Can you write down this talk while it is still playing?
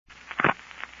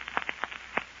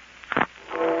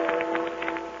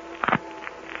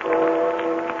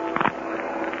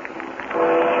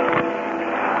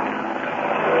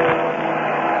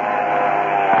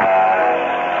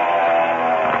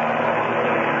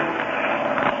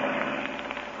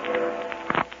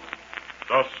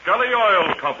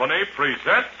Company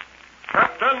presents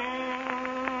Captain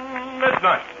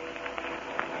Midnight.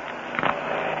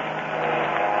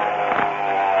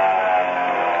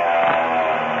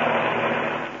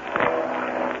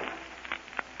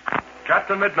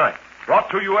 Captain Midnight, brought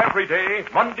to you every day,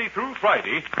 Monday through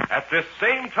Friday, at this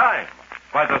same time,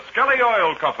 by the Skelly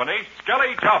Oil Company,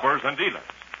 Skelly Jobbers and Dealers.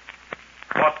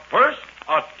 But first,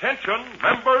 attention,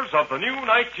 members of the new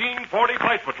 1940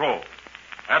 Flight Patrol.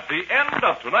 At the end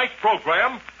of tonight's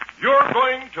program, you're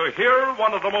going to hear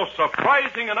one of the most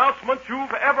surprising announcements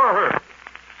you've ever heard.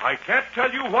 I can't tell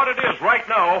you what it is right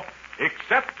now,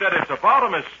 except that it's about a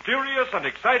mysterious and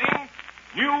exciting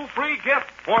new free gift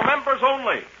for members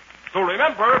only. So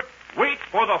remember, wait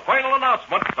for the final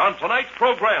announcement on tonight's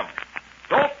program.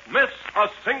 Don't miss a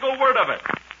single word of it.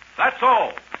 That's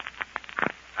all.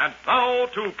 And now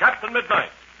to Captain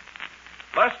Midnight.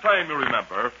 Last time, you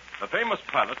remember, the famous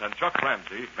pilot and Chuck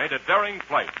Ramsey made a daring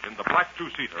flight in the black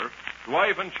two-seater to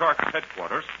Ivan Shark's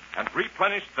headquarters and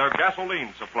replenished their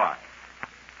gasoline supply.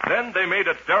 Then they made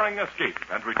a daring escape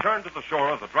and returned to the shore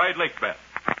of the dried lake bed.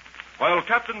 While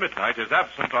Captain Midnight is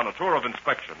absent on a tour of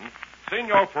inspection,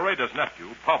 Senor Pareda's nephew,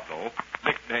 Pablo,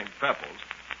 nicknamed Pebbles,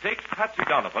 takes Patsy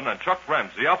Donovan and Chuck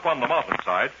Ramsey up on the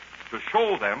mountainside to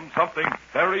show them something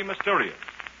very mysterious.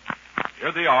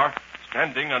 Here they are,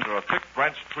 standing under a thick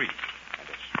branched tree, and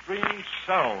a strange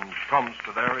sound comes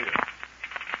to their ears.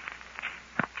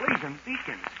 Blazing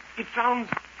beacons. It sounds...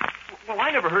 Well,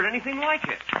 I never heard anything like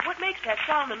it. What makes that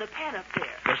sound in the pan up there?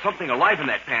 There's something alive in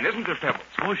that pan, isn't there, Pebbles?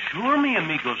 Oh, sure, mi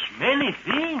amigos. Many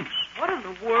things. What in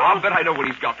the world? I'll bet I know what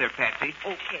he's got there, Patsy.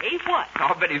 Okay, what?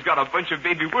 I'll bet he's got a bunch of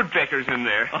baby woodpeckers in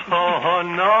there. Oh,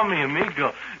 no, mi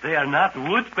amigo. They are not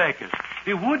woodpeckers.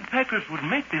 The woodpeckers would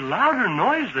make the louder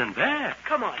noise than that.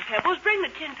 Come on, Pebbles, bring the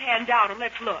tin pan down and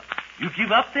let's look. You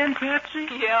give up then, Patsy?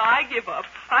 Yeah, I give up.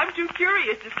 I'm too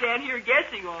curious to stand here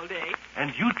guessing all day.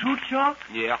 And you too, Chuck?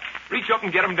 Yeah. Reach up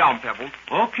and get him down, Pebbles.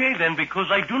 Okay, then, because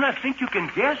I do not think you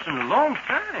can guess in a long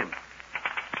time.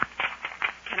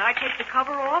 Can I take the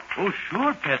cover off? Oh,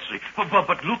 sure, Patsy.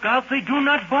 But look out, they do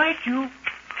not bite you.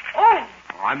 Oh!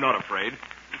 I'm not afraid.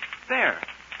 There.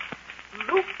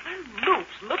 Loop and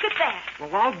loops. Look at that.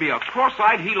 Well, I'll be a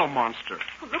cross-eyed Gila monster.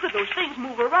 Oh, look at those things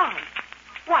move around.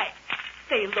 Why,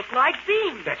 they look like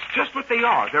beans. That's just what they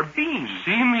are. They're beans.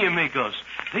 See, mi amigos.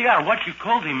 They are what you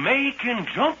call the Mexican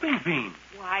jumping bean.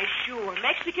 Why, sure,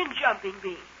 Mexican jumping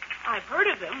beans. I've heard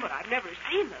of them, but I've never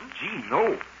seen them. Gee,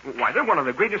 no. Why, they're one of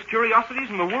the greatest curiosities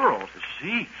in the world.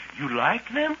 See, you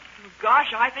like them?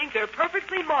 Gosh, I think they're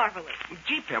perfectly marvelous.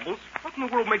 Gee, Pebbles, what in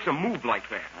the world makes a move like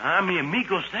that? Ah, mi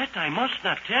amigos, that I must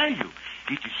not tell you.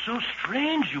 It is so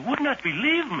strange you would not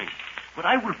believe me. But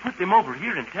I will put them over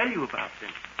here and tell you about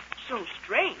them. So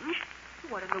strange?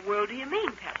 What in the world do you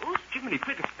mean, Pebbles? Jiminy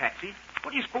Crickets, Patsy.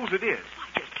 What do you suppose it is?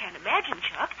 I just can't imagine,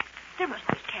 Chuck. There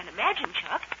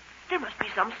must be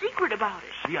some secret about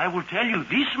it. See, I will tell you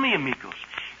this, mi amigos.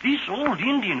 This old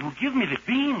Indian who give me the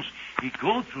beans, he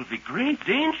go through the great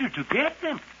danger to get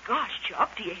them. Gosh,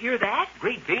 Chuck, do you hear that?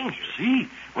 Great danger. See,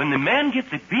 when the man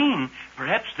get the bean,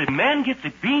 perhaps the man get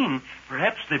the bean,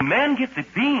 perhaps the man get the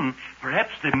bean,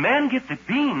 perhaps the man get the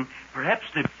bean, perhaps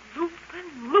the... Loop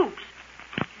and loops.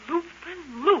 Loop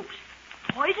and loops.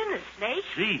 Poisonous snake?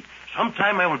 See,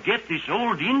 sometime I will get this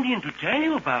old Indian to tell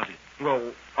you about it.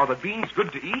 Well, are the beans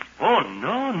good to eat? Oh,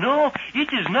 no.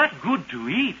 It is not good to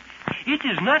eat. It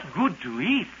is not good to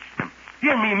eat.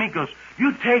 Here, mi amigos,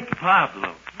 you take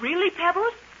Pablo. Really,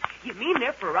 Pebbles? You mean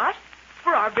they're for us?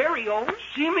 For our very own?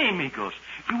 See, mi amigos,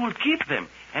 you will keep them.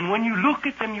 And when you look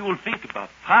at them, you will think about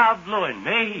Pablo and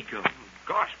Mexico.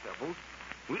 Gosh, Pebbles,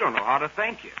 we don't know how to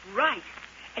thank you. Right.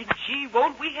 And gee,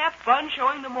 won't we have fun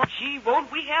showing them off?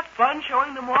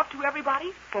 To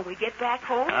everybody when we get back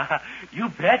home? You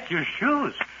bet your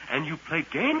shoes. And you play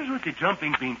games with the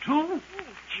jumping bean, too. Oh,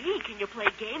 gee, can you play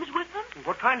games with them?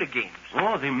 What kind of games?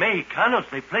 Oh, the Mexicanos,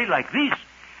 they play like this.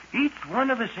 Each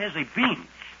one of us has a bean.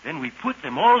 Then we put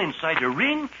them all inside a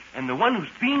ring, and the one whose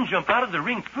bean jump out of the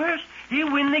ring first,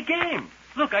 he'll win the game.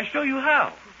 Look, I show you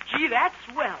how. Gee, that's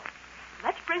swell.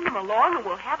 Let's bring them along, and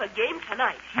we'll have a game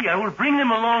tonight. See, I will bring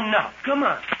them along now. Come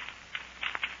on.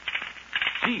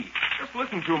 Gee, just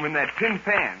listen to them in that tin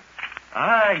pan.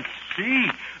 I see.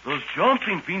 Those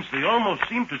jumping beans, they almost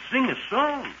seem to sing a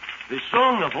song. The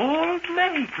song of old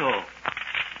Mexico.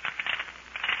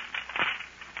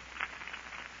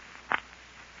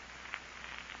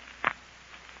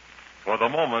 For the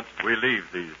moment, we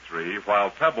leave these three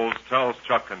while Pebbles tells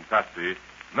Chuck and Patsy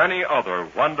many other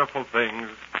wonderful things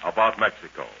about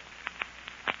Mexico.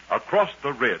 Across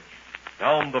the ridge,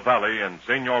 down the valley in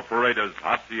Senor Pareda's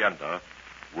hacienda,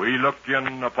 we look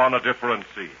in upon a different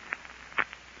scene.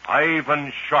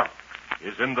 Ivan Shark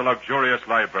is in the luxurious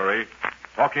library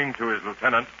talking to his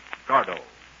lieutenant, Gardo.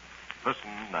 Listen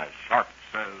as Shark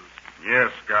says...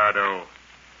 Yes, Gardo.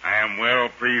 I am well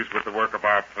pleased with the work of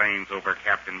our planes over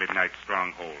Captain Midnight's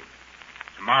stronghold.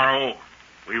 Tomorrow,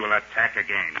 we will attack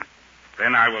again.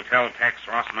 Then I will tell Tex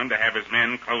Rossman to have his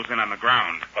men close in on the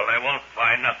ground. Well, they won't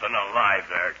find nothing alive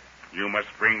there. You must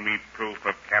bring me proof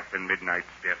of Captain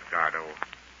Midnight's death, Gardo.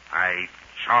 I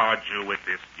charge you with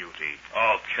this duty.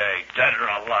 Okay, dead or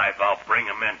alive, I'll bring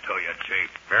him in to you, Chief.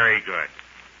 Very good.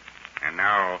 And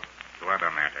now to other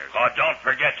matters. Oh, don't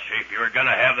forget, Chief, you were going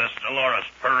to have this Dolores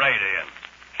Parade in.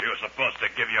 She was supposed to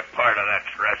give you part of that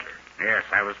treasure. Yes,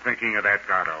 I was thinking of that,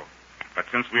 Gardo. But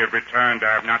since we have returned,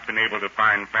 I have not been able to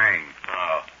find Fang.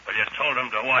 Oh, well, you told him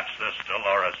to watch this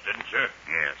Dolores, didn't you?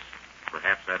 Yes.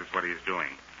 Perhaps that is what he is doing.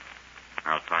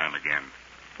 I'll try him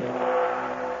again.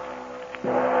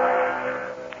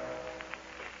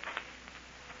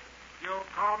 You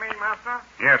call me, Master?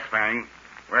 Yes, Fang.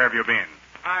 Where have you been?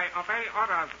 I obey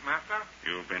orders, Master.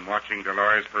 You've been watching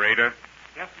Dolores Pareda?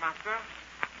 Yes, Master.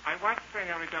 I watched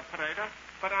Senorita Pareda,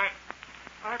 but I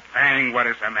Fang, what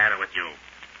is the matter with you?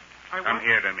 Come watched,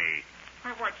 here to me.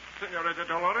 I watched Senorita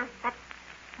Dolores, but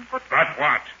But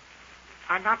what?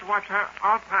 I not watch her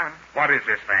all time. What is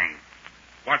this, Fang?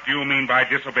 What do you mean by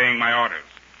disobeying my orders?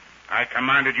 I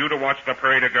commanded you to watch the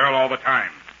Pareda girl all the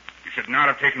time. You should not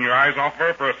have taken your eyes off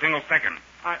her for a single second.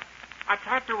 I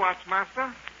tried to watch,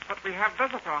 Master, but we have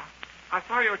visitor. I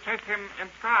saw you chase him in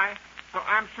sky, so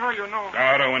I'm sure you know.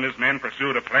 Gardo and his men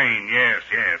pursued a plane. Yes.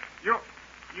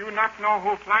 You not know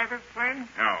who fly this plane?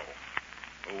 No.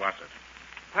 Who was it?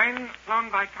 Plane flown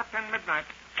by Captain Midnight.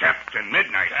 Captain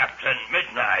Midnight. Captain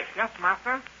Midnight. Yes,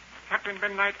 Master. Captain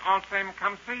Midnight all same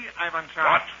come see, Ivan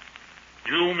Shark. What?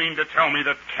 You mean to tell me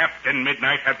that Captain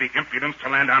Midnight had the impudence to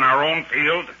land on our own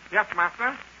field? Yes,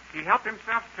 Master. He helped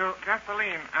himself to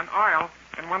gasoline and oil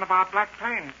in one of our black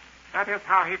planes. That is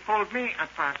how he fooled me at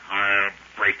first. I'll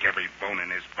break every bone in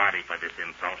his body for this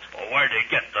insult. Well, where'd he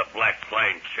get the black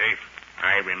plane, Chief?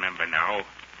 I remember now.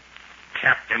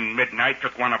 Captain Midnight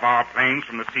took one of our planes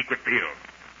from the secret field.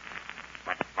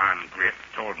 But Von Griff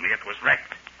told me it was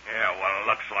wrecked. Yeah, well, it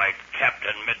looks like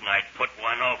Captain Midnight put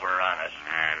one over on us.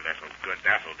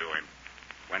 That'll do him.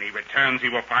 When he returns, he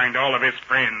will find all of his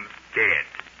friends dead.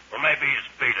 Well, maybe he's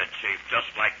beat it, Chief, just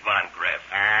like Von Griff.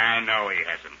 No, he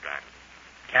hasn't got.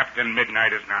 Captain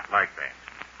Midnight is not like that.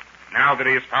 Now that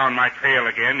he has found my trail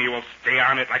again, he will stay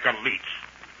on it like a leech.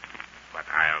 But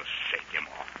I'll shake him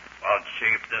off. Well,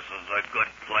 Chief, this is a good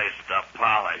place to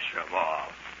polish him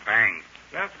off. Fang,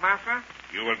 Yes, Master?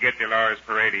 you will get Dolores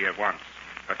Pareda at once.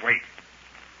 But wait.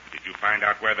 Did you find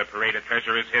out where the Pareda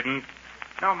treasure is hidden?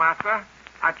 No, Master.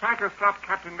 I tried to stop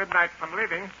Captain Midnight from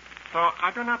leaving, so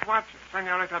I do not watch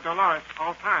Senorita Dolores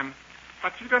all time.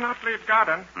 But she do not leave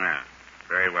garden. Yeah.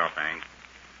 Very well, Fang.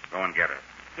 Go and get her.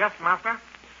 Yes, Master?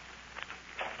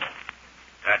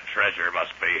 That treasure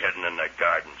must be hidden in the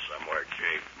garden somewhere,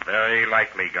 Chief. Very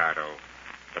likely, Gardo.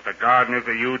 But the garden is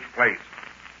a huge place.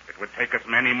 It would take us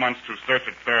many months to search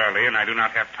it thoroughly, and I do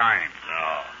not have time.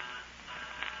 No.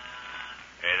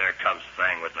 Hey, there comes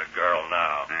Fang with the girl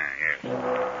now.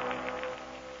 Yes.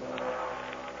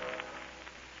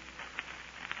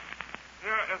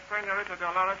 Here is Senorita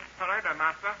Dolores Pareda,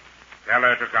 Master. Tell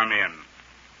her to come in.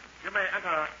 You may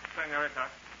enter, Senorita.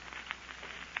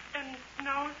 And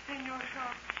now, Senor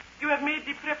Shark, you have made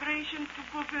the preparations to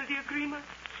fulfill the agreement?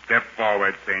 Step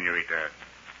forward, Senorita.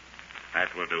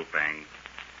 That will do, Fang.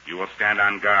 You will stand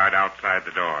on guard outside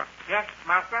the door. Yes,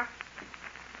 Master?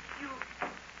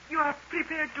 You are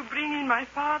prepared to bring in my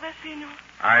father, Senor?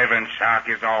 Ivan Shark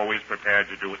is always prepared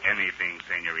to do anything,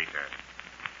 Senorita.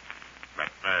 But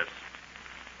first,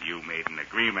 you made an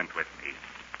agreement with me.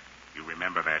 You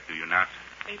remember that, do you not?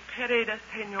 A Pareda,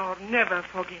 Senor, never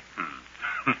forget.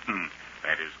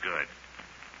 That is good.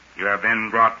 You have then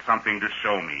brought something to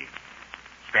show me.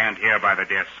 Stand here by the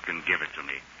desk and give it to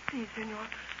me. Si, Senor.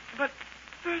 But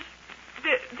first,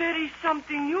 there is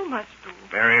something you must do.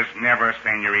 There is never,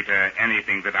 Senorita,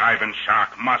 anything that Ivan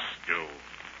Shark must do.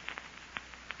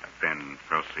 Then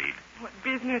proceed. What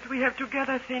business we have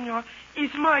together, Senor,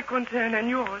 is my concern and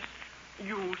yours.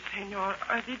 You, Senor,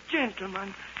 are the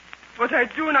gentleman. But I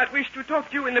do not wish to talk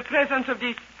to you in the presence of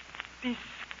this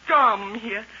scum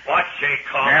here. What she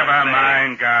call Never me?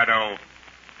 mind, Gardo.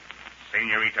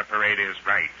 Senorita Pareda is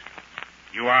right.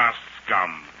 You are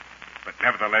scum, but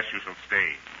nevertheless you shall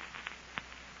stay.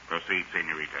 Proceed,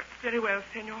 Senorita. Very well,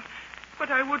 Senor.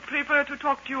 But I would prefer to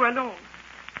talk to you alone.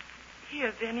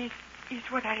 Here, then, is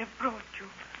what I have brought you.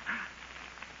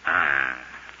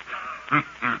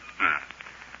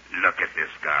 Look at this,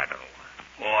 Gardo.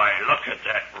 Boy, look at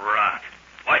that rock.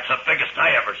 Why, it's the biggest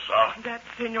I ever saw. That,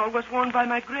 senor, was worn by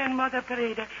my grandmother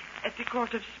Pareda at the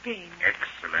court of Spain.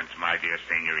 Excellent, my dear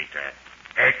senorita.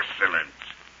 Excellent.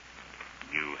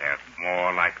 You have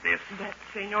more like this? That,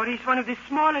 senor, is one of the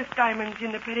smallest diamonds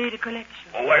in the Pareda collection.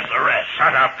 Well, where's the rest?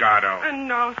 Shut up, Gardo. And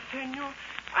now, senor,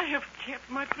 I have kept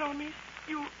my promise.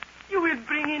 You will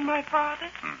bring in my father?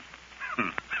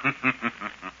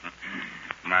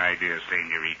 My dear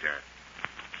senorita,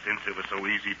 since it was so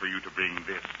easy for you to bring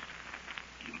this,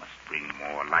 you must bring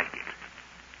more like it.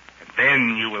 And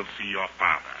then you will see your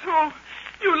father. So,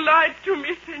 you lied to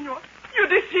me, senor. You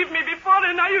deceived me before,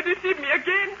 and now you deceive me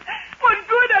again. What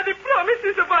good are the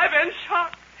promises of Ivan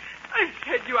Sharp? I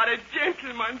said you are a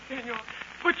gentleman, senor,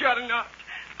 but you are not.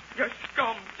 You're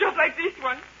scum, just like this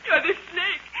one. You're the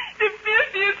snake, the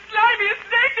filthiest, slimiest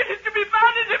snake that is to be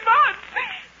found in the mud.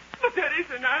 But there is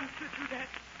an answer to that,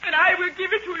 and I will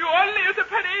give it to you only as a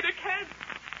Pareda can.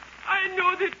 I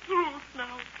know the truth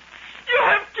now. You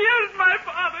have killed my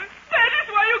father. That is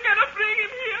why you cannot bring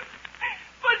him here.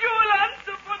 But you will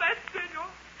answer for that, senor.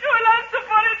 You will answer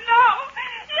for it now.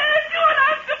 Yes, you will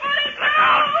answer for it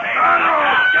now.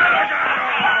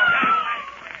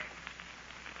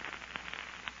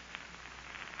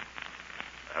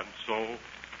 And so,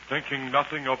 thinking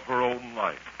nothing of her own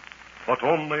life, but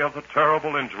only of the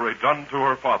terrible injury done to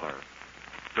her father,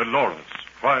 Dolores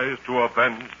tries to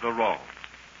avenge the wrong.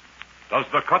 Does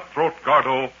the cutthroat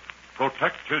Gardo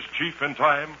protect his chief in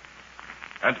time?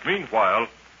 And meanwhile,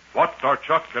 what are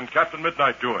Chuck and Captain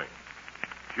Midnight doing?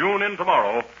 Tune in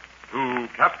tomorrow to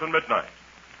Captain Midnight.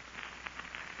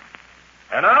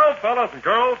 And now, fellas and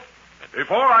girls,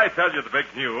 before I tell you the big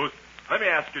news, let me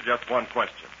ask you just one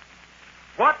question.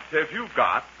 What have you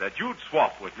got that you'd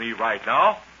swap with me right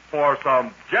now for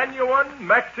some genuine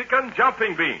Mexican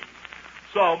jumping beans?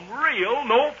 Some real,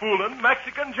 no-fooling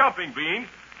Mexican jumping beans,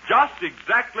 just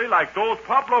exactly like those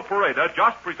Pablo Pareda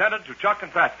just presented to Chuck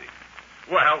and Patsy.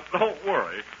 Well, don't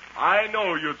worry. I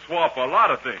know you'd swap a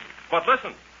lot of things. But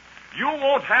listen, you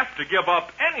won't have to give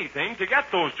up anything to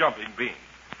get those jumping beans.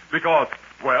 Because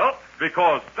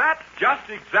that's just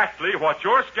exactly what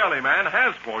your Skelly man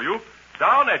has for you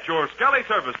down at your Skelly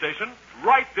service station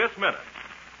right this minute.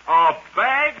 A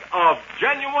bag of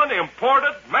genuine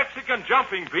imported Mexican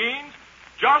jumping beans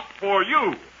just for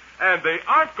you. And they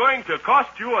aren't going to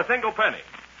cost you a single penny.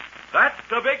 That's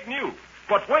the big news.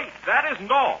 But wait, that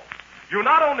isn't all. You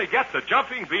not only get the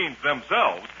jumping beans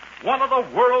themselves, one of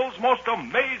the world's most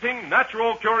amazing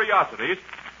natural curiosities,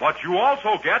 but you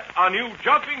also get a new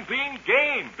jumping bean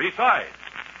game besides.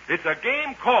 It's a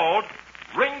game called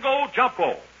Ringo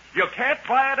Jumpo. You can't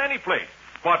buy it any place,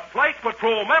 but Flight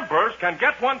Patrol members can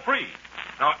get one free.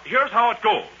 Now, here's how it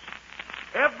goes.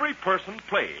 Every person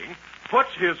playing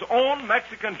puts his own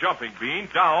Mexican jumping bean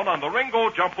down on the Ringo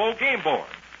Jumpo game board,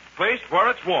 placed where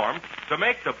it's warm to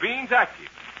make the beans active.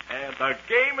 And the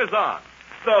game is on.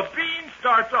 The bean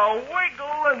starts to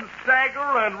wiggle and stagger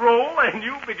and roll, and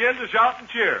you begin to shout and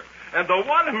cheer. And the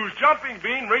one whose jumping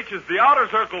bean reaches the outer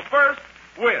circle first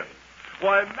wins.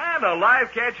 Why, man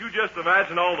alive, can't you just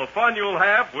imagine all the fun you'll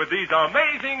have with these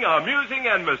amazing, amusing,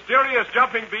 and mysterious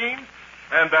jumping beans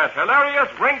and that hilarious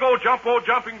Ringo Jumpo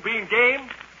jumping bean game?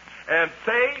 And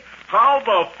say, how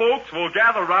the folks will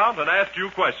gather round and ask you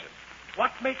questions.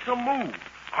 What makes them move?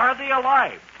 Are they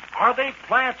alive? Are they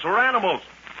plants or animals?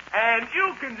 And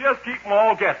you can just keep them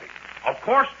all guessing. Of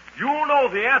course, you'll know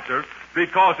the answer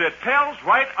because it tells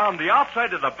right on the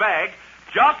outside of the bag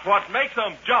just what makes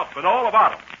them jump and all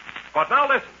about them. But now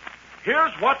listen.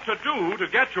 Here's what to do to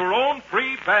get your own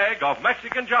free bag of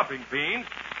Mexican jumping beans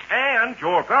and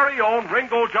your very own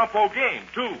Ringo Jumpo game,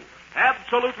 too.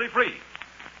 Absolutely free.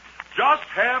 Just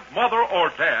have Mother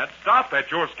or Dad stop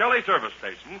at your Skelly service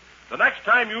station the next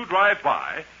time you drive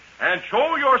by and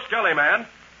show your Skelly man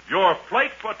your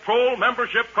Flight Patrol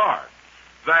membership card.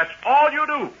 That's all you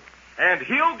do. And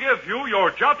he'll give you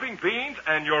your jumping beans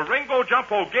and your Ringo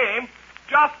Jumpo game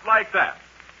just like that.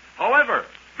 However,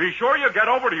 be sure you get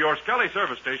over to your Skelly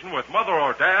service station with Mother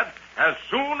or Dad as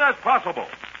soon as possible.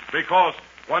 Because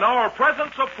when our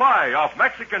present supply of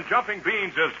Mexican jumping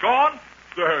beans is gone,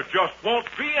 there just won't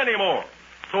be any more.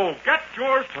 So get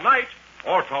yours tonight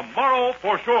or tomorrow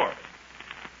for sure.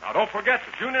 Now, don't forget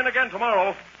to tune in again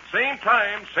tomorrow, same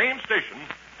time, same station,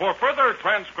 for further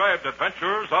transcribed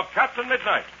adventures of Captain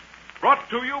Midnight, brought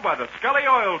to you by the Skelly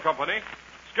Oil Company,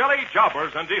 Skelly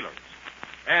Jobbers and Dealers.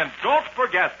 And don't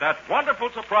forget that wonderful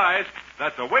surprise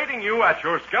that's awaiting you at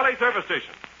your Skelly service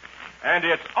station. And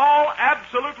it's all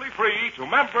absolutely free to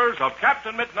members of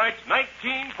Captain Midnight's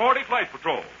 1940 Flight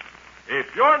Patrol.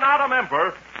 If you're not a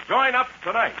member, join up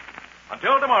tonight.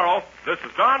 Until tomorrow, this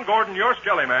is Don Gordon, your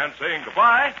Skelly Man, saying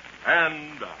goodbye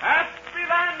and happy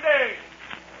landing!